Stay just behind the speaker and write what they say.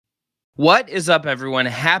What is up, everyone?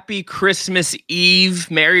 Happy Christmas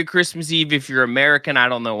Eve. Merry Christmas Eve if you're American. I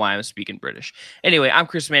don't know why I'm speaking British. Anyway, I'm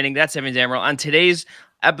Chris Manning. That's Evan Damrell. On today's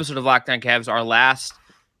episode of Locked On Cavs, our last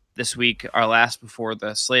this week, our last before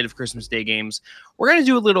the slate of Christmas Day games, we're going to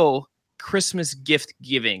do a little Christmas gift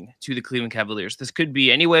giving to the Cleveland Cavaliers. This could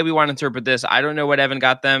be any way we want to interpret this. I don't know what Evan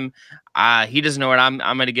got them. He doesn't know what I'm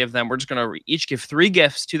going to give them. We're just going to each give 3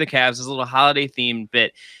 gifts to the Cavs as a little holiday themed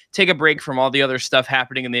bit. Take a break from all the other stuff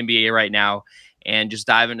happening in the NBA right now and just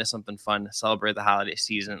dive into something fun to celebrate the holiday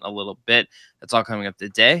season a little bit. That's all coming up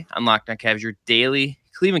today on Locked On Cavs, your daily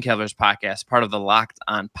Cleveland Cavaliers podcast, part of the Locked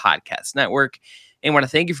On Podcast Network. And I want to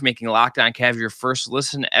thank you for making Locked On Cavs your first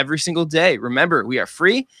listen every single day. Remember, we are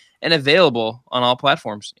free and available on all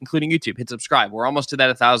platforms, including YouTube. Hit subscribe. We're almost to that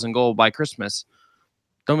 1,000 goal by Christmas.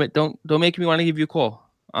 Don't make me want to give you a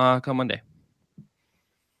call come Monday.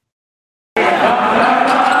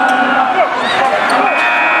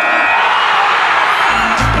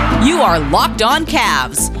 You are Locked On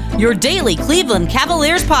Cavs, your daily Cleveland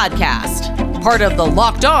Cavaliers podcast. Part of the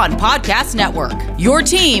Locked On Podcast Network, your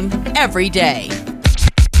team every day.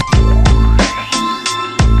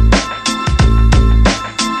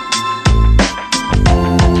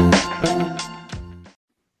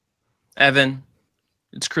 Evan,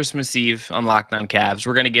 it's Christmas Eve on Locked On Cavs.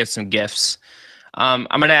 We're going to give some gifts. I'm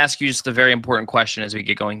going to ask you just a very important question as we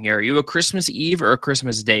get going here. Are you a Christmas Eve or a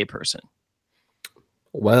Christmas Day person?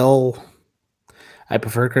 Well, I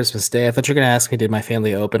prefer Christmas Day. I thought you were going to ask me, did my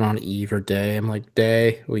family open on Eve or Day? I'm like,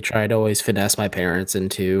 Day. We try to always finesse my parents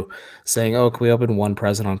into saying, oh, can we open one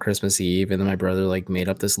present on Christmas Eve? And then my brother made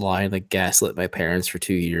up this lie and gaslit my parents for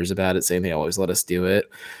 2 years about it, saying they always let us do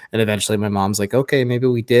it. And eventually my mom's like, okay, maybe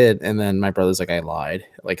we did. And then my brother's like, I lied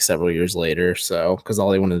several years later. So, because all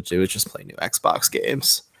they wanted to do was just play new Xbox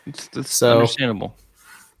games. That's so understandable.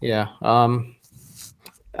 Yeah.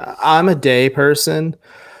 I'm a day person.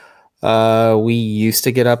 We used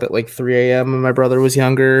to get up at 3 a.m. when my brother was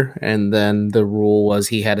younger, and then the rule was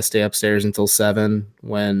he had to stay upstairs until 7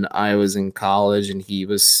 when I was in college and he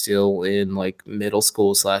was still in middle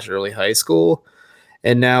school / early high school.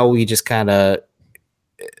 And now we just kind of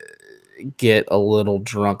get a little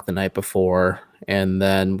drunk the night before, and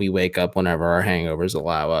then we wake up whenever our hangovers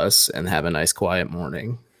allow us and have a nice quiet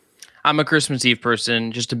morning. I'm a Christmas Eve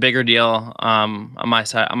person, just a bigger deal on my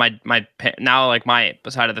side. On my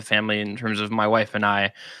side of the family, in terms of my wife and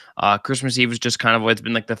I, Christmas Eve is just kind of what's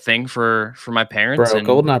been the thing for my parents. Bro,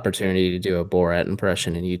 golden opportunity to do a Borat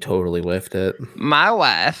impression, and you totally whiffed it. My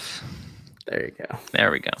wife. There you go. There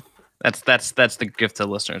we go. That's the gift to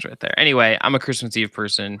listeners right there. Anyway, I'm a Christmas Eve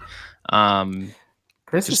person.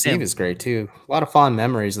 Christmas Eve is great too. A lot of fond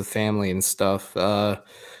memories with family and stuff.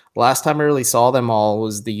 Last time I really saw them all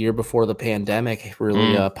was the year before the pandemic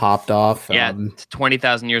really popped off. Yeah,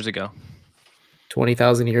 20,000 years ago.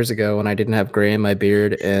 20,000 years ago when I didn't have gray in my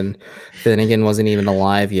beard and Finnegan wasn't even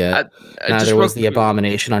alive yet. Neither was the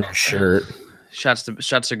abomination on your shirt. Shots to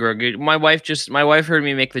Grogu. My wife heard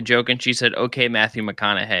me make the joke and she said, "Okay, Matthew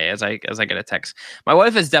McConaughey," as I get a text. My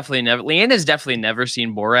wife has Leanne has definitely never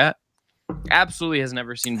seen Borat. Absolutely has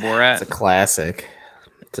never seen Borat. It's a classic.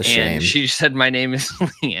 It's a shame. She said, "My name is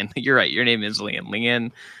Leanne." You're right. Your name is Leanne.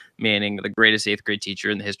 Leanne Manning, the greatest 8th grade teacher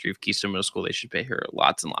in the history of Keystone Middle School. They should pay her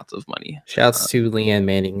lots and lots of money. Shouts to Leanne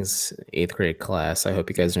Manning's 8th grade class. I hope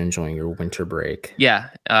you guys are enjoying your winter break. Yeah.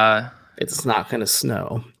 It's not going to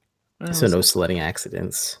snow, so no sledding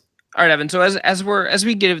accidents. All right, Evan. So as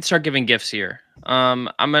we start giving gifts here, I'm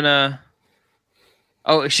gonna.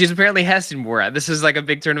 Oh, she's apparently has seen Borat. This is a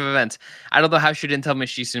big turn of events. I don't know how she didn't tell me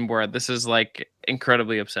she's seen Borat. This is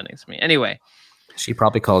incredibly upsetting to me. Anyway, she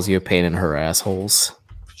probably calls you a pain in her assholes.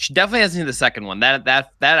 She definitely hasn't seen the second one. That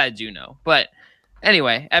I do know. But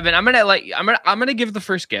anyway, Evan, I'm gonna give the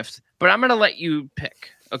first gift, but I'm gonna let you pick.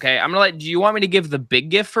 Okay, do you want me to give the big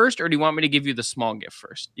gift first, or do you want me to give you the small gift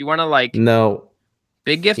first? Do you want to No.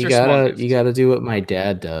 Big gift or small gift? You gotta do what my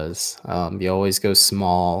dad does. You always go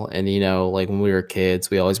small, and when we were kids,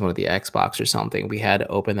 we always wanted the Xbox or something. We had to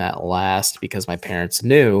open that last because my parents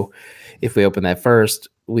knew if we opened that first,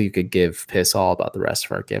 we could give piss all about the rest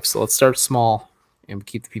of our gifts. So let's start small and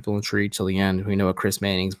keep the people intrigued till the end. We know what Chris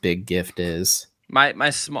Manning's big gift is. My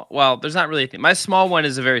small. Well, there's not really a thing. My small one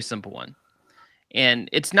is a very simple one, and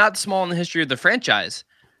it's not small in the history of the franchise,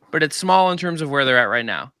 but it's small in terms of where they're at right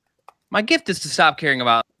now. My gift is to stop worrying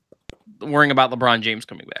about LeBron James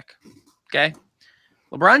coming back. Okay?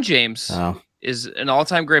 LeBron James is an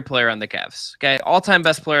all-time great player on the Cavs. Okay? All-time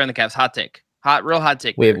best player on the Cavs. Hot take. Real hot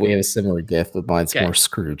take. We have a similar gift, but mine's more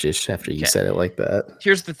Scrooge-ish after you said it like that.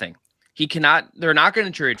 Here's the thing. They're not going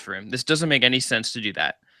to trade for him. This doesn't make any sense to do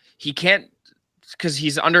that. He can't because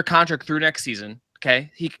he's under contract through next season.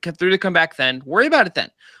 Okay, he could through to come back then. Worry about it then.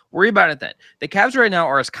 The Cavs right now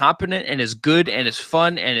are as competent and as good and as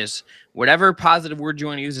fun and as whatever positive word you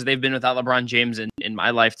want to use as they've been without LeBron James in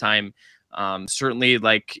my lifetime. Certainly,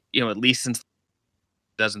 like, at least since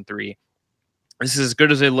 2003. This is as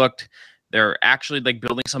good as they looked. They're actually like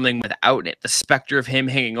building something without it, the specter of him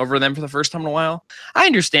hanging over them for the first time in a while. I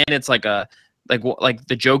understand it's like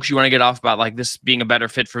the jokes you want to get off about like this being a better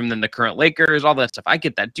fit for him than the current Lakers, all that stuff. I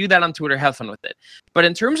get that. Do that on Twitter. Have fun with it. But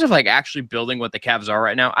in terms of like actually building what the Cavs are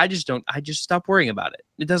right now, I just stop worrying about it.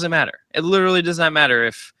 It doesn't matter. It literally does not matter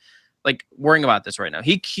if like worrying about this right now.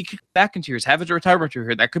 He could back in years, have his retirement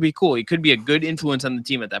here. That could be cool. He could be a good influence on the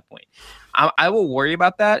team at that point. I will worry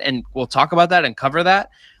about that, and we'll talk about that and cover that.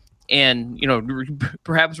 And,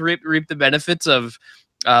 perhaps reap the benefits of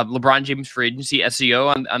LeBron James free agency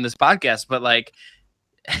SEO on this podcast. But like,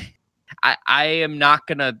 I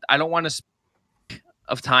don't want to spend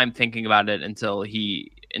of time thinking about it until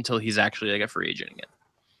he's actually like a free agent again.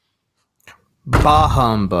 Bah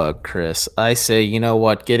humbug, Chris. I say, you know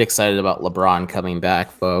what? Get excited about LeBron coming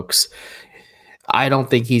back, folks. I don't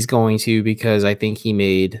think he's going to, because I think he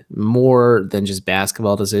made more than just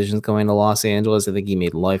basketball decisions going to Los Angeles. I think he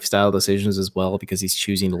made lifestyle decisions as well, because he's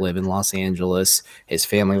choosing to live in Los Angeles. His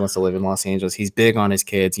family wants to live in Los Angeles. He's big on his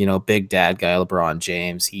kids, big dad guy, LeBron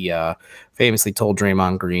James. He famously told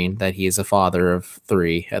Draymond Green that he is a father of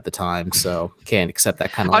 3 at the time. So can't accept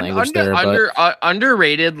that kind of language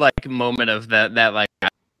underrated like moment of that like,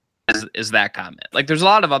 is that comment. Like there's a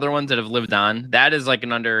lot of other ones that have lived on. That is like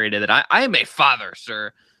an underrated, that I am a father,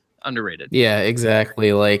 sir. Underrated. Yeah,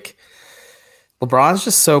 exactly. Like LeBron's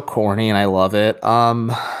just so corny and I love it.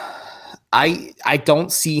 I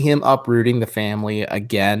don't see him uprooting the family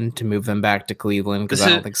again to move them back to Cleveland, because I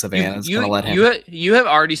don't think Savannah's going to let him. You have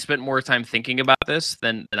already spent more time thinking about this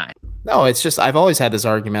than I. No, it's just I've always had this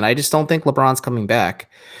argument. I just don't think LeBron's coming back.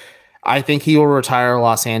 I think he will retire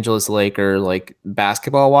Los Angeles Laker, like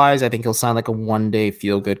basketball wise. I think he'll sign like a one-day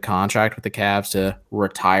feel-good contract with the Cavs to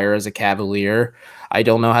retire as a Cavalier. I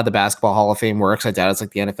don't know how the Basketball Hall of Fame works. I doubt it's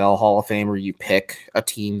like the NFL Hall of Fame where you pick a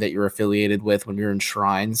team that you're affiliated with when you're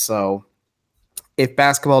enshrined. So if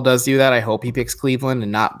basketball does do that, I hope he picks Cleveland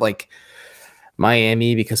and not like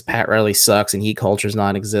Miami, because Pat Riley sucks and heat culture is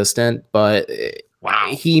non-existent. But wow,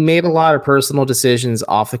 he made a lot of personal decisions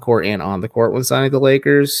off the court and on the court when signing the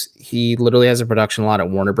Lakers. He literally has a production lot at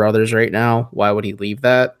Warner Brothers right now. Why would he leave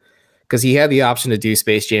that? Because he had the option to do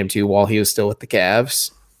Space Jam 2 while he was still with the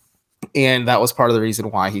Cavs. And that was part of the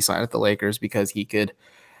reason why he signed with the Lakers, because he could.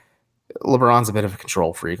 LeBron's a bit of a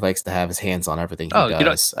control freak, likes to have his hands on everything he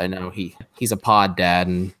does. I know he's a pod dad,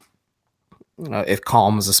 and if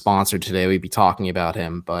Calm was a sponsor today, we'd be talking about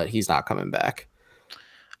him, but he's not coming back.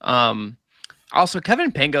 Also,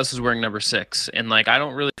 Kevin Pangos is wearing number 6, and like I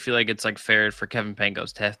don't really feel like it's like fair for Kevin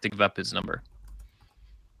Pangos to have to give up his number.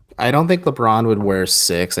 I don't think LeBron would wear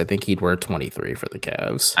 6. I think he'd wear 23 for the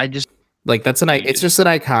Cavs. It's just an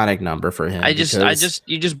iconic number for him.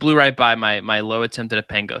 You just blew right by my low attempt at a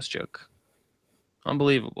Pangos joke.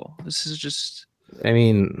 Unbelievable. This is just. I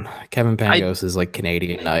mean, Kevin Pangos is like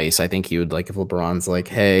Canadian nice. I think he would like if LeBron's like,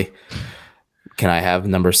 hey, can I have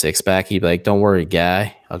number 6 back? He'd be like, don't worry,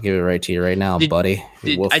 guy. I'll give it right to you right now, buddy.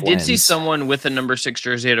 I did see someone with a number 6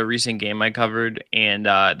 jersey at a recent game I covered, and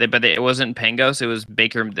it wasn't Pangos. It was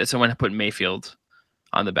Baker. Someone put Mayfield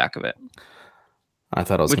on the back of it. I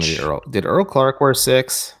thought it was going to be Earl. Did Earl Clark wear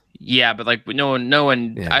 6? Yeah, but like no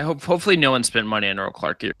one. Yeah. I hopefully no one spent money on Earl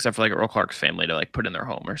Clark except for like Earl Clark's family to like put in their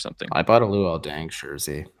home or something. I bought a Luol Deng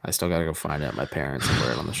jersey. I still got to go find out my parents and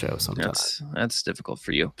wear it on the show sometime. That's difficult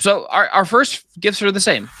for you. So our first gifts are the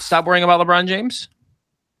same. Stop worrying about LeBron James.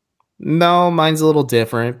 No, mine's a little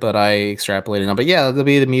different, but I extrapolated on. But yeah, it'll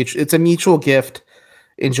be it's a mutual gift.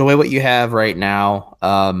 Enjoy what you have right now.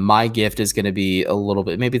 My gift is going to be a little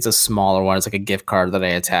bit, maybe it's a smaller one. It's like a gift card that I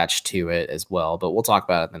attached to it as well, but we'll talk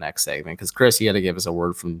about it in the next segment, because Chris, you got to give us a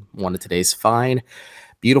word from one of today's fine,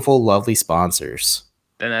 beautiful, lovely sponsors.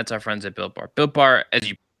 And that's our friends at Built Bar. Built Bar, as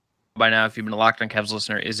you by now, if you've been a Locked On Cavs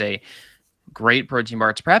listener, is a great protein bar.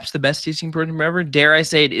 It's perhaps the best tasting protein bar ever. Dare I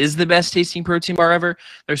say it is the best tasting protein bar ever.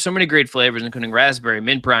 There's so many great flavors, including raspberry,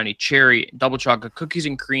 mint brownie, cherry, double chocolate, cookies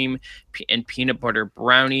and cream, and peanut butter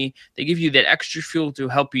brownie. They give you that extra fuel to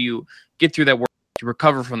help you get through that work, to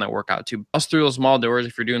recover from that workout, to bust through those small doors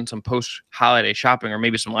if you're doing some post-holiday shopping or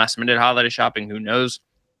maybe some last-minute holiday shopping. Who knows?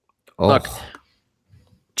 Oh. Look.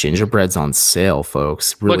 Gingerbread's on sale,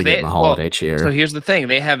 folks. Really getting the holiday cheer. So here's the thing.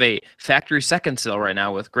 They have a factory second sale right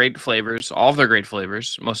now with great flavors, all of their great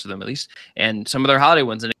flavors, most of them at least, and some of their holiday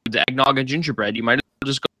ones. And the eggnog and gingerbread, you might as well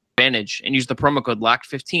just go to advantage and use the promo code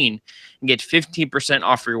LOCKED15 and get 15%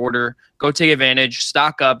 off your order. Go take advantage,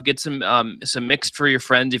 stock up, get some mixed for your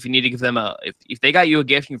friends. If you need to give them if they got you a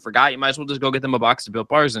gift and you forgot, you might as well just go get them a box of Built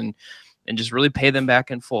Bars and just really pay them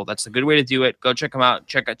back in full. That's a good way to do it. Go check them out.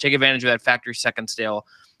 Take advantage of that factory second sale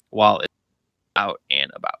while it's out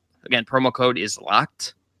and about. Again, promo code is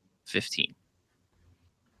LOCKED15.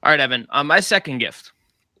 All right, Evan. My second gift.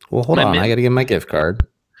 Well, hold on. I got to get my gift card.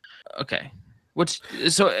 Okay. Fans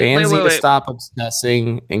need to stop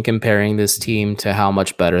obsessing and comparing this team to how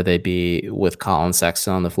much better they'd be with Colin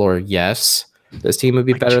Sexton on the floor. Yes, this team would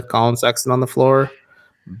be better with Colin Sexton on the floor,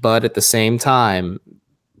 but at the same time,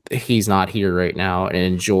 he's not here right now, and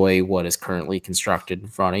enjoy what is currently constructed in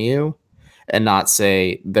front of you and not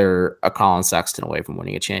say they're a Colin Sexton away from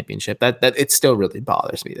winning a championship. That it still really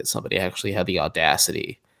bothers me that somebody actually had the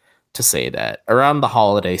audacity to say that around the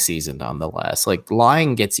holiday season, nonetheless. Like,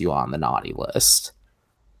 lying gets you on the naughty list.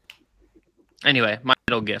 Anyway, my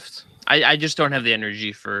middle gift. I just don't have the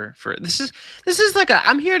energy for this is like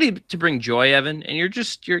I'm here to bring joy, Evan, and you're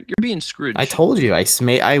being Scrooge. I told you,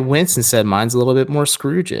 I winced and said mine's a little bit more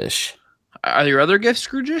Scrooge-ish. Are your other gifts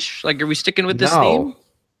Scrooge-ish? Like, are we sticking with this theme?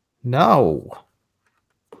 No.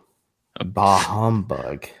 Bah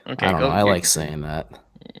humbug. Okay, I don't know. I like saying that.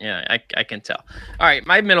 Yeah, I can tell. All right,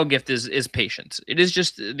 my middle gift is patience. It is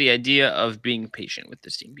just the idea of being patient with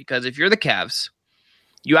this team, because if you're the Cavs,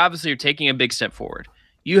 you obviously are taking a big step forward.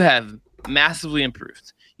 You have massively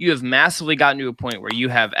improved. You have massively gotten to a point where you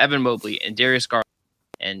have Evan Mobley and Darius Garland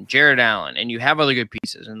and Jared Allen, and you have other good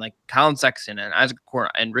pieces, and like Colin Sexton and Isaac Okoro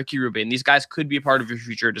and Ricky Rubin. These guys could be a part of your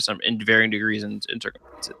future in varying degrees and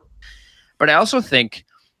circumstances. But I also think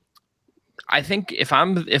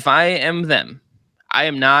if I am them, I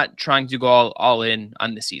am not trying to go all in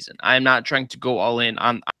on the season. I am not trying to go all in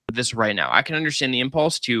on this right now. I can understand the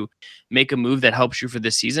impulse to make a move that helps you for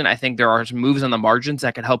this season. I think there are some moves on the margins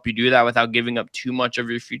that can help you do that without giving up too much of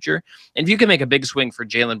your future. And if you can make a big swing for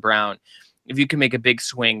Jaylen Brown, if you can make a big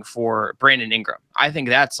swing for Brandon Ingram, I think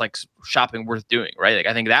that's like shopping worth doing, right? Like,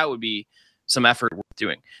 I think that would be some effort worth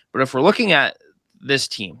doing. But if we're looking at this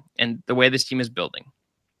team and the way this team is building,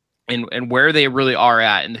 and where they really are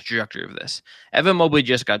at in the trajectory of this. Evan Mobley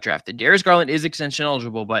just got drafted. Darius Garland is extension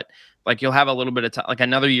eligible, but like you'll have a little bit of time, like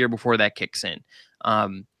another year before that kicks in.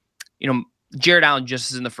 Jared Allen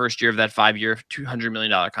just is in the first year of that 5-year, $200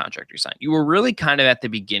 million contract you signed. You were really kind of at the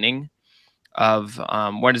beginning of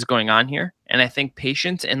what is going on here. And I think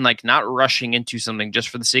patience and like not rushing into something just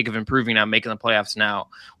for the sake of improving now, making the playoffs now.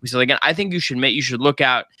 We said, again, I think you should look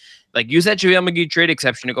out, like use that JaVale McGee trade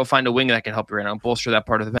exception to go find a wing that can help you right now and bolster that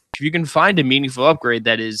part of the bench. If you can find a meaningful upgrade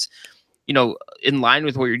that is, in line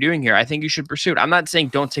with what you're doing here, I think you should pursue it. I'm not saying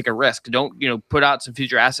don't take a risk. Don't, put out some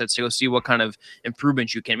future assets to go see what kind of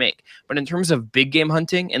improvements you can make. But in terms of big game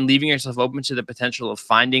hunting and leaving yourself open to the potential of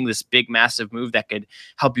finding this big, massive move that could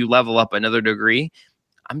help you level up another degree,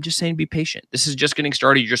 I'm just saying be patient. This is just getting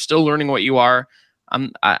started. You're still learning what you are.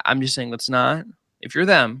 I'm just saying let's not. If you're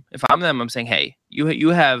them, if I'm them, I'm saying, hey, you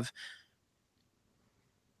have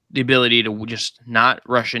the ability to just not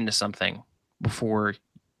rush into something before,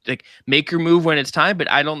 like, make your move when it's time.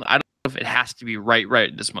 But I don't know if it has to be right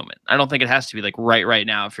at this moment. I don't think it has to be like right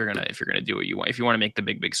now if you're gonna do what you want. If you want to make the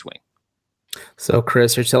big swing. So,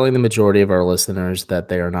 Chris, you're telling the majority of our listeners that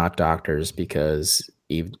they are not doctors because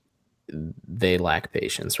they lack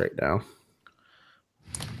patience right now.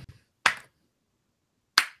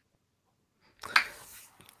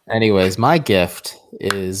 Anyways, my gift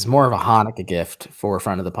is more of a Hanukkah gift for a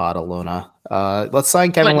friend of the pod, Alona. Let's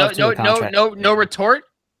sign Kevin Love to a contract. No retort?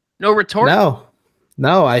 No retort?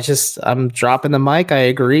 No, I'm dropping the mic. I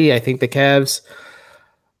agree. I think the Cavs,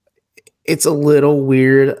 it's a little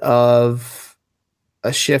weird of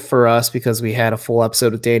a shift for us because we had a full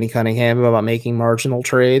episode with Danny Cunningham about making marginal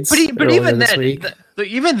trades. But even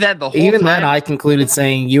then, I concluded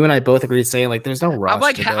saying, you and I both agreed saying, like, there's no rush. I'm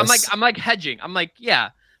like hedging. I'm like, yeah.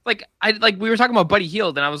 Like we were talking about Buddy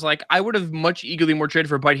Hield, and I was like, I would have much eagerly more traded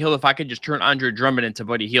for Buddy Hield if I could just turn Andre Drummond into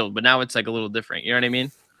Buddy Hield. But now it's like a little different. You know what I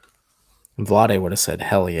mean? Vlade would have said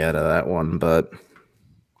hell yeah to that one, but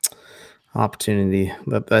opportunity,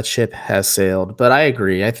 that ship has sailed. But I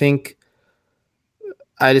agree. I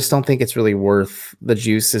just don't think it's really worth, the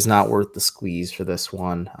juice is not worth the squeeze for this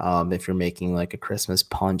one. If you're making like a Christmas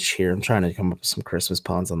punch here, I'm trying to come up with some Christmas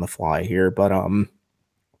puns on the fly here, but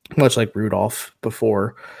much like Rudolph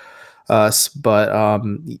before us. But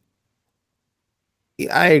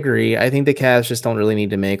I agree. I think the Cavs just don't really need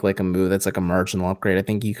to make like a move that's like a marginal upgrade. I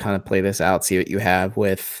think you kind of play this out, see what you have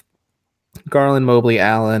with Garland, Mobley,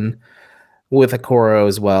 Allen, with Okoro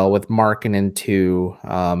as well, with Markkanen too.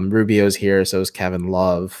 Rubio's here, so is Kevin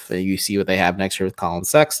Love. You see what they have next year with Colin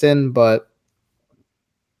Sexton, but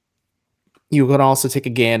you can also take a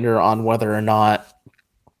gander on whether or not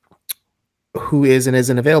who is and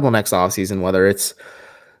isn't available next offseason, whether it's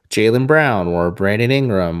Jaylen Brown or Brandon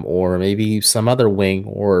Ingram or maybe some other wing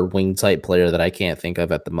or wing type player that I can't think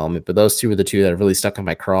of at the moment. But those two are the two that have really stuck in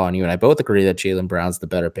my craw. And you and I both agree that Jaylen Brown's the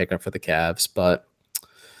better pickup for the Cavs. But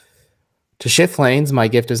to shift lanes, my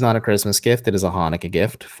gift is not a Christmas gift. It is a Hanukkah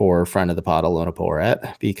gift for friend of the pod, Alona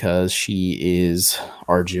Poret, because she is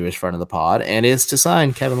our Jewish friend of the pod and is to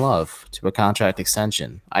sign Kevin Love to a contract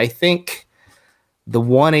extension. I think the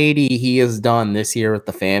 180 he has done this year with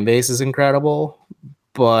the fan base is incredible,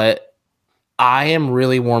 but I am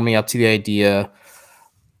really warming up to the idea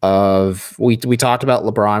of we talked about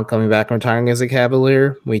LeBron coming back and retiring as a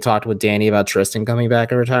Cavalier. We talked with Danny about Tristan coming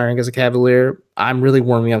back and retiring as a Cavalier. I'm really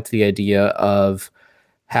warming up to the idea of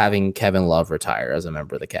having Kevin Love retire as a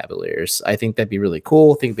member of the Cavaliers. I think that'd be really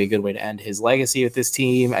cool. I think it'd be a good way to end his legacy with this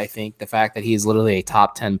team. I think the fact that he's literally a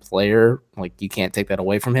top 10 player, like you can't take that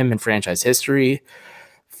away from him in franchise history,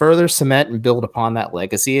 further cement and build upon that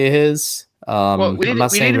legacy of his. I'm not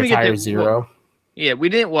saying retire zero. Yeah, we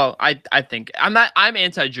didn't. Well, I think I'm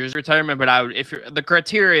anti-jersey retirement, but I would, if the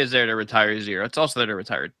criteria is there to retire zero, it's also there to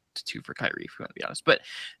retire 2 for Kyrie, if you want to be honest. But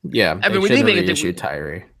yeah, I mean, we didn't even get to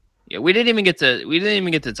Kyrie. Yeah, we didn't even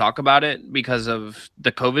get to talk about it because of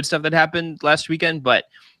the COVID stuff that happened last weekend. But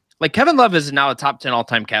like Kevin Love is now a top 10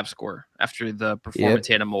 all-time Cavs scorer after the performance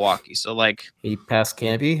he had in Milwaukee. So like he passed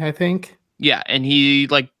Campy, I think. Yeah, and he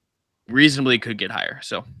like reasonably could get higher.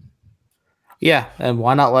 So. Yeah, and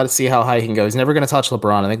why not let us see how high he can go? He's never going to touch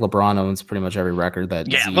LeBron. I think LeBron owns pretty much every record that.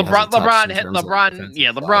 Yeah,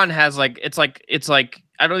 LeBron has like it's like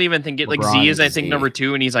I don't even think like Z is I think number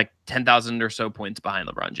 2, and he's like 10,000 or so points behind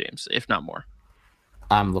LeBron James, if not more.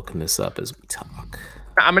 I'm looking this up as we talk.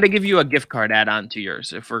 I'm gonna give you a gift card add on to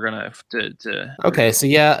yours if we're gonna to. Okay, so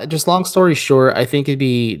yeah, just long story short, I think it'd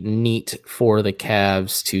be neat for the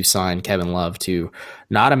Cavs to sign Kevin Love to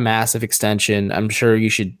not a massive extension. I'm sure you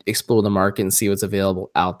should explore the market and see what's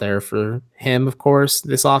available out there for him. Of course,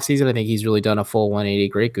 this offseason, I think he's really done a full 180.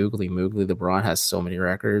 Great googly moogly. LeBron has so many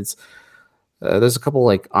records. There's a couple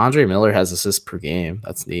like Andre Miller has assists per game.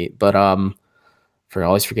 That's neat. But I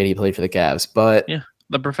always forget he played for the Cavs. But yeah,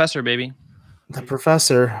 the professor, baby. The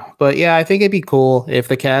professor. But yeah, I think it'd be cool if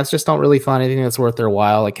the Cavs just don't really find anything that's worth their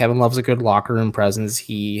while. Like Kevin Love's a good locker room presence.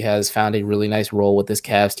 He has found a really nice role with this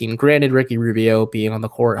Cavs team. Granted, Ricky Rubio being on the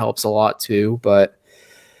court helps a lot too, but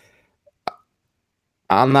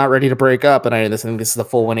I'm not ready to break up. And I think this is the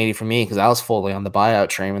full 180 for me because I was fully on the buyout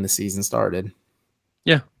train when the season started.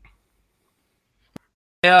 Yeah.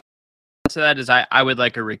 Yeah. So that is, I would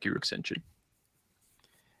like a Ricky extension.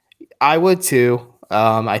 I would too.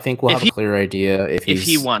 I think we'll have a clear idea if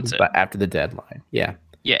he wants it after the deadline. Yeah.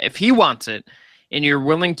 Yeah. If he wants it and you're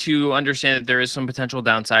willing to understand that there is some potential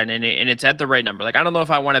downside and it's at the right number. Like, I don't know if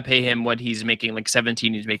I want to pay him what he's making, like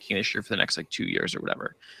 17 he's making this year for the next like 2 years or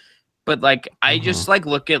whatever. But like, I just like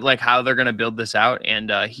look at like how they're going to build this out. And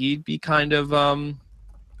he'd be kind of,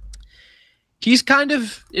 he's kind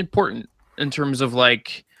of important in terms of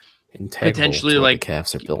like integral potentially like the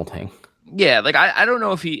Cavs are building. Yeah. Like, I don't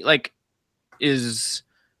know if he like, is,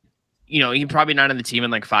 he's probably not in the team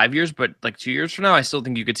in like 5 years, but like 2 years from now, I still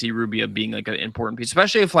think you could see Rubio being like an important piece,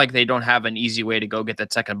 especially if like they don't have an easy way to go get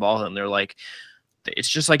that second ball. And they're like, it's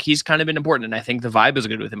just like he's kind of been important. And I think the vibe is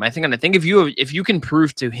good with him. I think if you can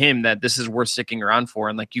prove to him that this is worth sticking around for,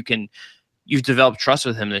 and like you've developed trust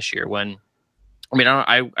with him this year when, I mean,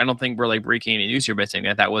 I don't think we're like breaking any news here by saying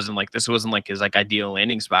that wasn't like, this wasn't like his like ideal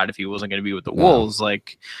landing spot if he wasn't going to be with the Wolves.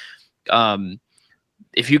 Like,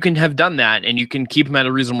 if you can have done that and you can keep him at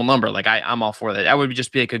a reasonable number, like I'm all for that. That would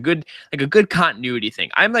just be like a good continuity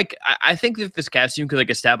thing. I think that if this Cavs team could like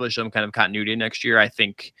establish some kind of continuity next year, I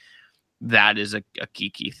think that is a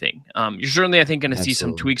key thing. You're certainly, I think, going to see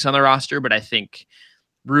some tweaks on the roster, but I think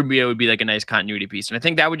Rubio would be like a nice continuity piece. And I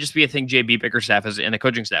think that would just be a thing JB Bickerstaff and the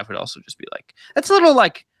coaching staff would also just be like, that's a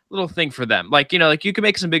little thing for them. Like, like you can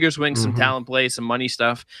make some bigger swings, some talent play, some money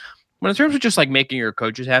stuff. But in terms of just like making your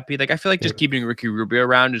coaches happy, like I feel like just keeping Ricky Rubio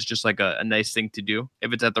around is just like a nice thing to do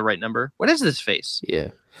if it's at the right number. What is this face? Yeah.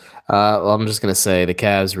 Well, I'm just going to say the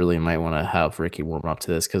Cavs really might want to have Ricky warm up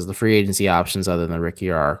to this because the free agency options other than Ricky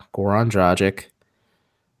are Goran Dragic,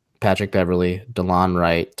 Patrick Beverley, DeLon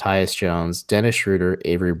Wright, Tyus Jones, Dennis Schroeder,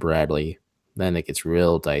 Avery Bradley. Then it gets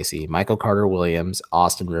real dicey. Michael Carter-Williams,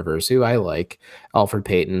 Austin Rivers, who I like, Alfred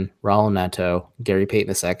Payton, Raul Neto, Gary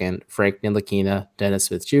Payton II, Frank Ntilikina, Dennis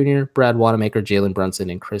Smith Jr., Brad Wanamaker, Jalen Brunson,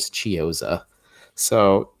 and Chris Chiozza.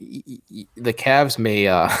 So the Cavs may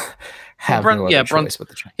have no other choice but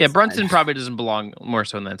to try. Yeah, Brunson probably doesn't belong more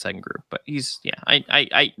so in that second group, but he's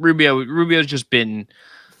Rubio's just been,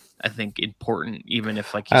 I think, important, even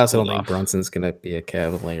if like he's I also don't cooled think off. Brunson's gonna be a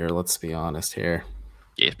Cavalier. Let's be honest here.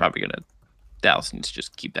 Yeah, he's probably gonna. Dallas needs to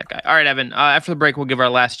just keep that guy. All right, Evan. After the break, we'll give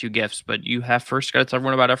our last two gifts, but you have first got to tell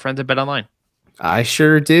everyone about our friends at BetOnline. I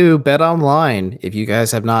sure do. BetOnline, if you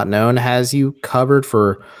guys have not known, has you covered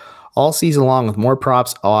for all season long with more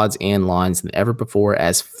props, odds, and lines than ever before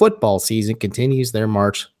as football season continues their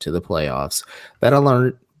march to the playoffs.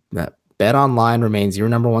 BetOnline remains your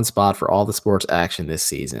number one spot for all the sports action this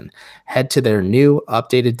season. Head to their new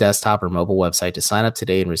updated desktop or mobile website to sign up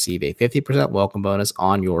today and receive a 50% welcome bonus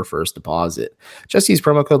on your first deposit. Just use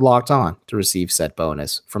promo code LOCKEDON to receive said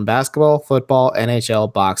bonus. From basketball, football,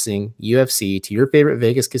 NHL, boxing, UFC, to your favorite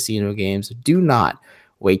Vegas casino games, do not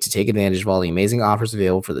wait to take advantage of all the amazing offers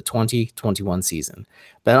available for the 2021 season.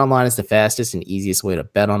 BetOnline is the fastest and easiest way to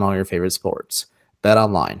bet on all your favorite sports.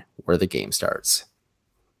 BetOnline, where the game starts.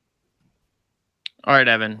 All right,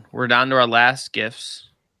 Evan, we're down to our last gifts,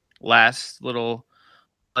 last little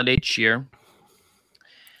holiday cheer.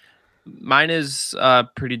 Mine is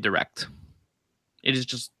pretty direct. It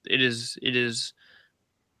is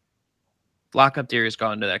lock up Darius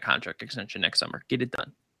Garland to that contract extension next summer. Get it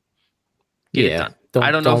done. Get it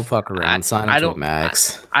done. Don't fuck around. Sign him to a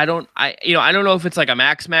max. I don't know if it's like a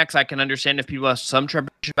max. I can understand if people have some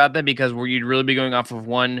trepidation about that because you'd really be going off of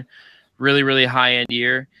one really, really high end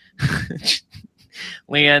year.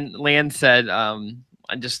 Lan said, I'm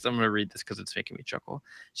gonna read this because it's making me chuckle.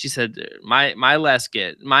 She said, my last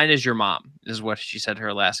gift, mine is your mom, is what she said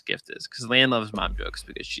her last gift is, because Lan loves mom jokes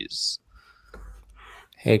because she's.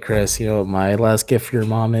 Hey Chris, you know what my last gift for your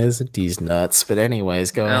mom is? These nuts. But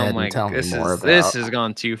anyways, go ahead and tell me more about. This has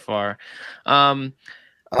gone too far. Look,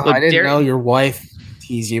 I didn't know your wife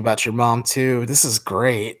teased you about your mom too. This is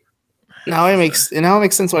great. Now it makes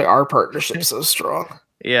sense why our partnership's so strong.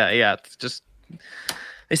 Yeah. It's just.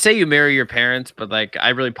 They say you marry your parents, but like I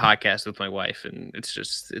really podcast with my wife, and it's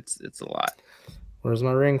just it's a lot. Where's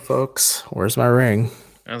my ring, folks? Where's my ring?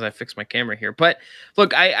 As I fix my camera here, but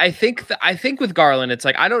look, I think with Garland, it's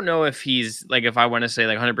like I don't know if he's like if I want to say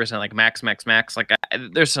like 100% like max. Like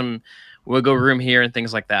there's some wiggle room here and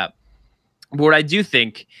things like that. But what I do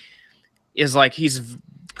think is like he's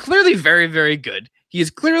clearly very, very good. He is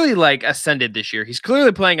clearly like ascended this year. He's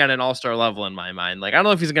clearly playing at an all-star level in my mind. Like I don't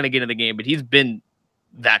know if he's going to get in the game, but he's been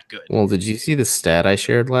that good. Well, did you see the stat I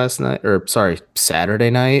shared Saturday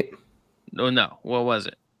night? No. What was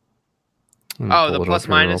it? Oh, the plus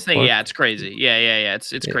minus thing. Yeah, it's crazy. Yeah.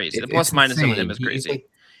 It's crazy. The plus minus of him is crazy.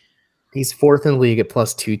 He's fourth in the league at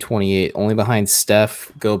plus 228, only behind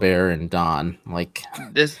Steph, Gobert, and Don. Like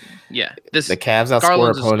the Cavs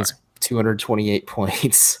outscore opponents 228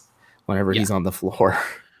 points whenever he's on the floor.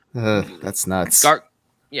 That's nuts.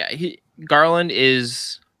 Garland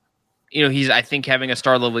is. He's, I think, having a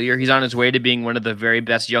star level year. He's on his way to being one of the very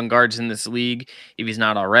best young guards in this league. If he's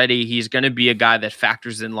not already, he's going to be a guy that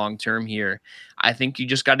factors in long term here. I think you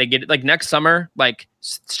just got to get it like next summer, like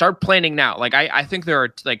start planning now. Like I think there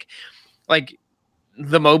are like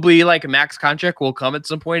the Mobley like max contract will come at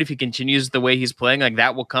some point if he continues the way he's playing. Like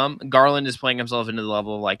that will come. Garland is playing himself into the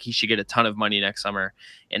level of like he should get a ton of money next summer.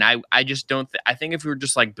 And I just don't. I think if we were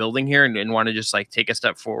just like building here and want to just like take a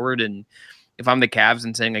step forward and. If I'm the Cavs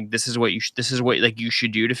and saying like this is what you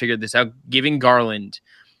should do to figure this out, giving Garland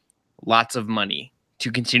lots of money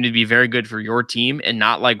to continue to be very good for your team and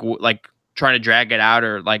not like trying to drag it out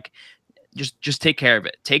or like just take care of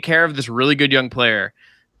it. Take care of this really good young player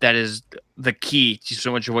that is the key to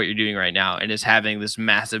so much of what you're doing right now and is having this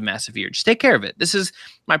massive year. Just take care of it. This is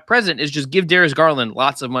my present is just give Darius Garland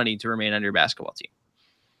lots of money to remain on your basketball team.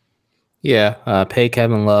 Yeah, pay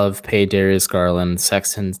Kevin Love, pay Darius Garland.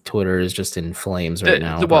 Sexton's Twitter is just in flames right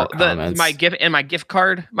now. My gift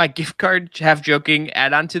card, half joking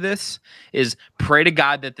add on to this is pray to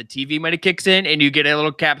God that the TV money kicks in and you get a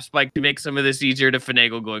little cap spike to make some of this easier to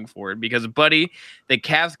finagle going forward. Because, buddy, the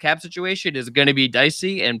Cavs cap situation is going to be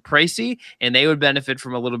dicey and pricey, and they would benefit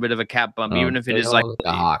from a little bit of a cap bump, even if it is like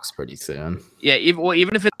the Hawks pretty soon. Yeah,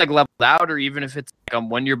 even if it's like leveled out, or even if it's like a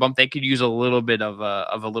 1 year bump, they could use a little bit of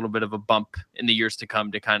a bump in the years to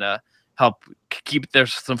come to kind of help keep their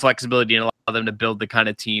some flexibility and allow them to build the kind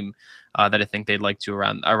of team that I think they'd like to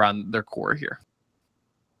around their core here.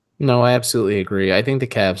 No, I absolutely agree. I think the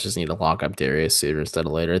Cavs just need to lock up Darius sooner instead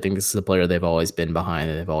of later. I think this is a player they've always been behind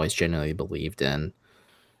and they've always genuinely believed in.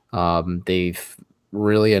 They've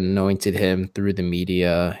really anointed him through the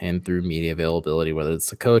media and through media availability, whether it's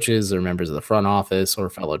the coaches or members of the front office or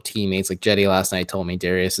fellow teammates. Like Jetty last night told me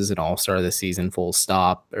Darius is an all-star this season, full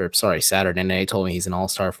stop. Or sorry, Saturday night told me he's an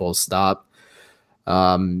all-star, full stop.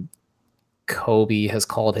 Kobe has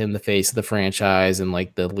called him the face of the franchise and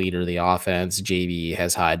like the leader of the offense. JB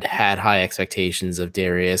has had high expectations of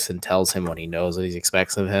Darius and tells him what he knows, what he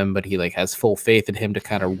expects of him, but he like has full faith in him to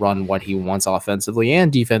kind of run what he wants offensively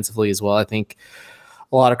and defensively as well. I think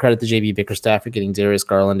a lot of credit to JB Bickerstaff for getting Darius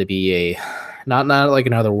Garland to be a not like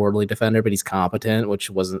another worldly defender, but he's competent, which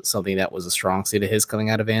wasn't something that was a strong suit of his coming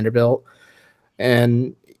out of Vanderbilt.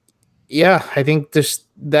 And yeah, I think there's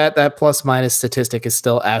that plus minus statistic is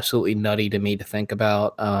still absolutely nutty to me to think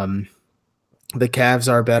about. The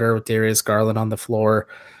Cavs are better with Darius Garland on the floor.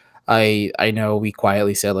 I know we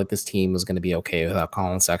quietly said like this team was going to be okay without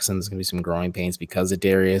Colin Sexton. There's going to be some growing pains because of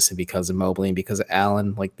Darius and because of Mobley and because of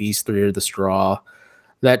Allen. Like these three are the straw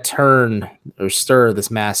that turn or stir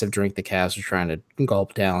this massive drink the Cavs are trying to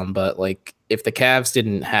gulp down. But like if the Cavs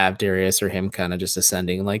didn't have Darius or him kind of just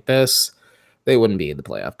ascending like this, they wouldn't be in the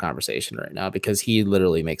playoff conversation right now because he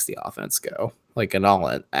literally makes the offense go like in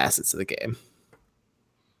all assets of the game.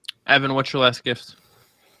 Evan, what's your last gift?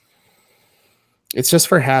 It's just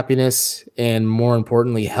for happiness and more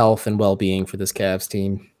importantly, health and well-being for this Cavs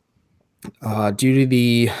team. Due to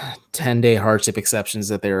the 10-day hardship exceptions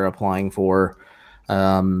that they're applying for,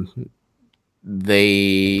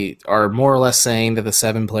 they are more or less saying that the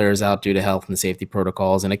 7 players out due to health and safety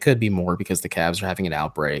protocols, and it could be more because the Cavs are having an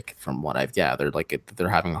outbreak from what I've gathered. Like they're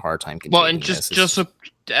having a hard time containing. Well, and just so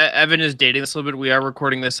Evan is dating this a little bit, we are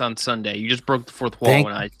recording this on Sunday. You just broke the fourth wall.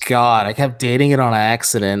 Thank God. I kept dating it on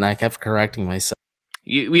accident. I kept correcting myself.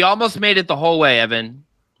 We almost made it the whole way, Evan.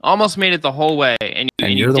 Almost made it the whole way, and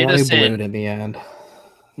you're the one who blew it in the end.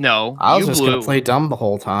 No, I was just going to play dumb the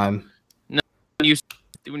whole time. No,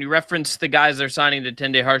 when you reference the guys they're signing to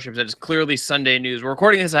 10-day hardships, that is clearly Sunday news. We're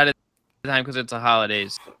recording this ahead of time because it's the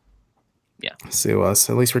holidays. Yeah. Sue us.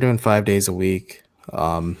 At least we're doing 5 days a week.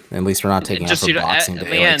 At least we're not taking out for Boxing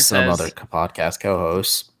Day like some other podcast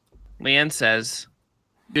co-hosts. Leanne says,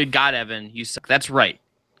 "Good God, Evan, you suck." That's right.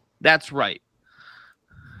 That's right.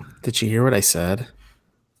 Did you hear what I said?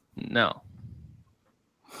 No.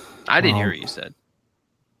 I didn't hear what you said.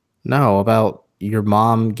 No, about your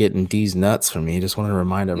mom getting D's nuts from me. Just want to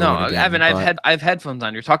remind everyone. No, again, Evan, I have headphones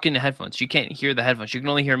on. You're talking to headphones. You can't hear the headphones. You can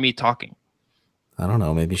only hear me talking. I don't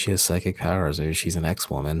know. Maybe she has psychic powers. Maybe she's an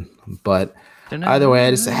ex-woman. But either way,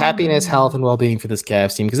 it's happiness, health, and well-being for this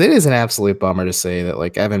Cavs team because it is an absolute bummer to say that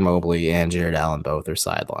like Evan Mobley and Jared Allen both are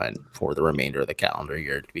sidelined for the remainder of the calendar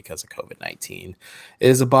year because of COVID-19. It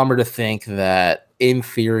is a bummer to think that in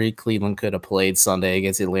theory Cleveland could have played Sunday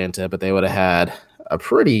against Atlanta, but they would have had a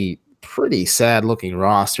pretty sad-looking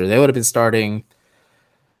roster. They would have been starting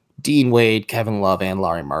Dean Wade, Kevin Love, and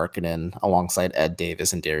Lauri Markkanen alongside Ed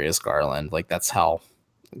Davis and Darius Garland. Like that's how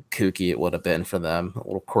kooky it would have been for them. A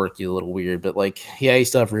little quirky, a little weird, but like, yeah, you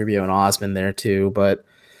still have Rubio and Osman there too. But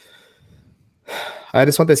I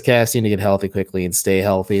just want this Cavs team to get healthy quickly and stay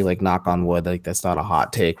healthy. Like, knock on wood. Like that's not a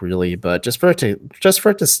hot take really, but just for it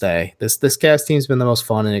to stay. This Cavs team's been the most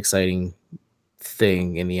fun and exciting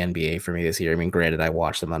thing in the NBA for me this year. I mean, granted, I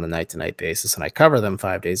watch them on a night-to-night basis and I cover them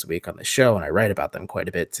 5 days a week on the show and I write about them quite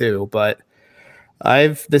a bit too. But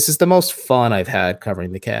this is the most fun I've had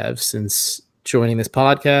covering the Cavs since joining this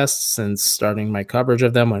podcast, since starting my coverage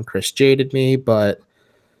of them when Chris jaded me. But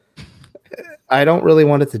I don't really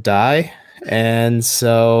want it to die, and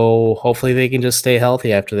so hopefully they can just stay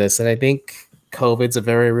healthy after this. And I think COVID's a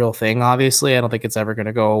very real thing, obviously. I don't think it's ever going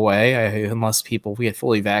to go away unless people get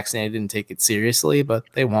fully vaccinated and take it seriously, but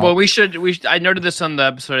they won't. Well, we should. I noted this on the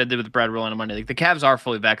episode I did with Brad Rule on Monday. Like, the Cavs are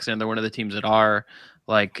fully vaccinated. They're one of the teams that are.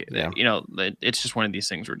 Like, you know, it's just one of these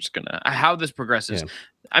things. We're just going to – how this progresses. Yeah.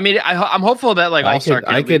 I mean, I'm hopeful that, like, All-Star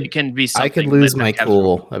can be something. I could lose my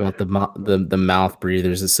cool about the mouth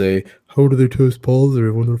breathers that say, how do they test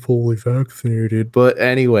positive when they're fully vaccinated? But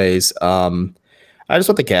anyways, I just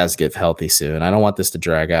want the Cavs to get healthy soon. I don't want this to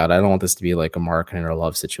drag out. I don't want this to be like a Markkanen or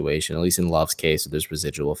Love situation, at least in Love's case, there's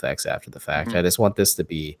residual effects after the fact. Mm-hmm. I just want this to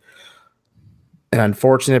be an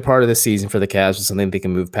unfortunate part of the season for the Cavs, is something they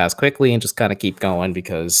can move past quickly and just kind of keep going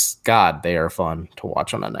because, God, they are fun to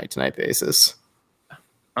watch on a night-to-night basis.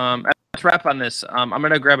 Let's wrap on this. I'm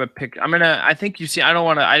gonna grab a picture. I think you see. I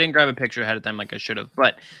didn't grab a picture ahead of time like I should have.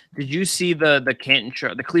 But did you see the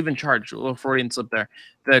Cleveland Charge? A little Freudian slip there.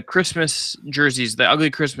 The Christmas jerseys, the ugly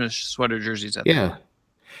Christmas sweater jerseys.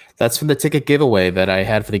 That's from the ticket giveaway that I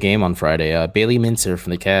had for the game on Friday. Bailey Mintzer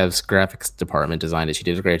from the Cavs graphics department designed it. She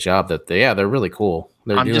did a great job. They're really cool.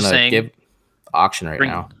 They're doing a auction right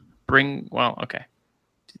now. Okay.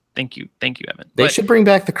 Thank you, Evan. They should bring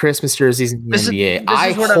back the Christmas jerseys in the NBA.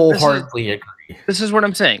 I wholeheartedly agree. This is what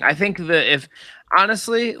I'm saying. I think that if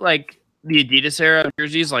honestly, like the Adidas era of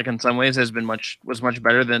jerseys, like in some ways, was much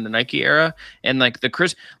better than the Nike era, and like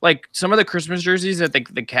some of the Christmas jerseys that the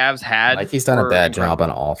Cavs had. Nike's done a bad job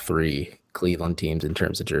on all three Cleveland teams in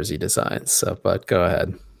terms of jersey designs. So, but go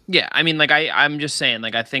ahead. Yeah, I mean, like I'm just saying,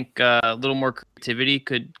 like I think a little more creativity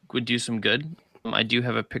would do some good. I do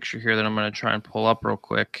have a picture here that I'm going to try and pull up real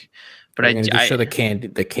quick, but I show the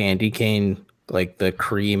candy cane, like the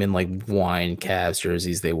cream and like wine Cavs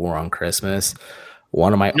jerseys they wore on Christmas.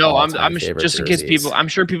 One of my I'm favorite just in jerseys. case people. I'm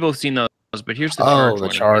sure people have seen those, but here's the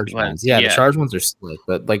charge ones. Yeah, the charge ones are slick,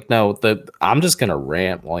 but like no, I'm just gonna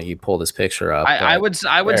rant while you pull this picture up. I would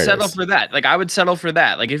settle for that. Like I would settle for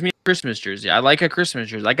that. Like give me a Christmas jersey. I like a Christmas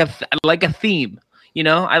jersey. I like a theme. You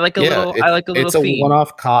know, I like a little it's a theme.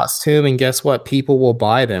 One-off costume, and guess what? People will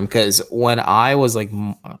buy them because when I was like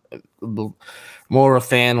more a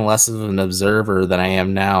fan, less of an observer than I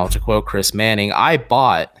am now, to quote Chris Manning, I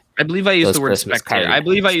believe I used the word spectator.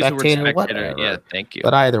 Spectator. Yeah, thank you.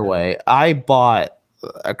 But either way, I bought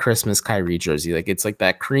a Christmas Kyrie jersey. Like it's like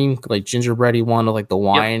that cream, like gingerbready one with like the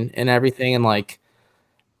wine and everything, and like.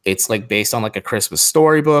 It's like based on like a Christmas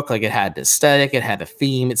storybook. Like it had the aesthetic, it had the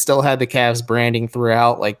theme, it still had the Cavs branding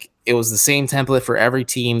throughout. Like it was the same template for every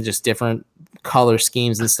team, just different color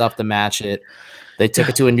schemes and stuff to match it. They took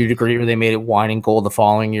it to a new degree where they made it wine and gold the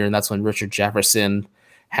following year, and that's when Richard Jefferson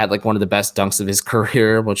had like one of the best dunks of his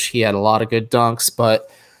career, which he had a lot of good dunks, but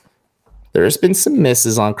there's been some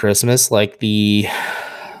misses on Christmas, like the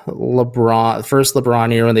first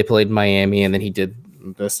LeBron year when they played in Miami, and then he did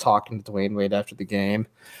this talking to Dwayne Wade after the game.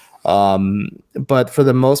 But for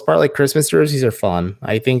the most part, like Christmas jerseys are fun.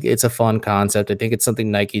 I think it's a fun concept. I think it's something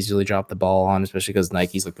Nike's really dropped the ball on, especially because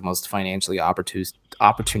Nike's like the most financially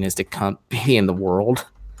opportunistic company in the world.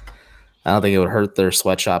 I don't think it would hurt their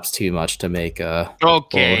sweatshops too much to make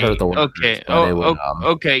okay,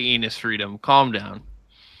 Enos Freedom, calm down.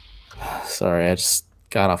 Sorry, I just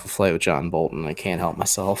got off a flight with John Bolton. I can't help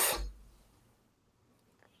myself.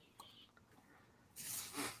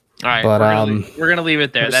 All right, but we're gonna leave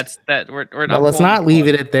it there. That's that. We're not. Let's not leave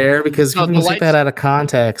it there because you can take that out of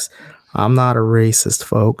context. I'm not a racist,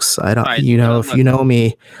 folks. I don't. Right, if you know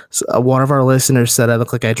me, one of our listeners said I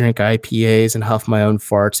look like I drink IPAs and huff my own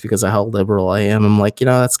farts because of how liberal I am. I'm like,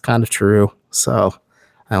 that's kind of true. So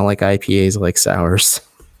I don't like IPAs. I like sours.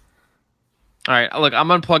 All right, look, I'm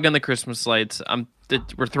unplugging the Christmas lights.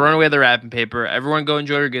 We're throwing away the wrapping paper. Everyone, go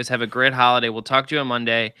enjoy your gifts. Have a great holiday. We'll talk to you on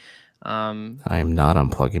Monday. I am not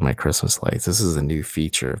unplugging my Christmas lights. This is a new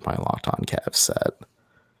feature of my Locked On Cavs set.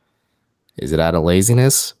 Is it out of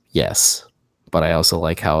laziness? Yes. But I also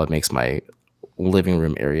like how it makes my living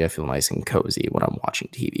room area feel nice and cozy when I'm watching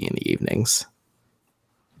TV in the evenings.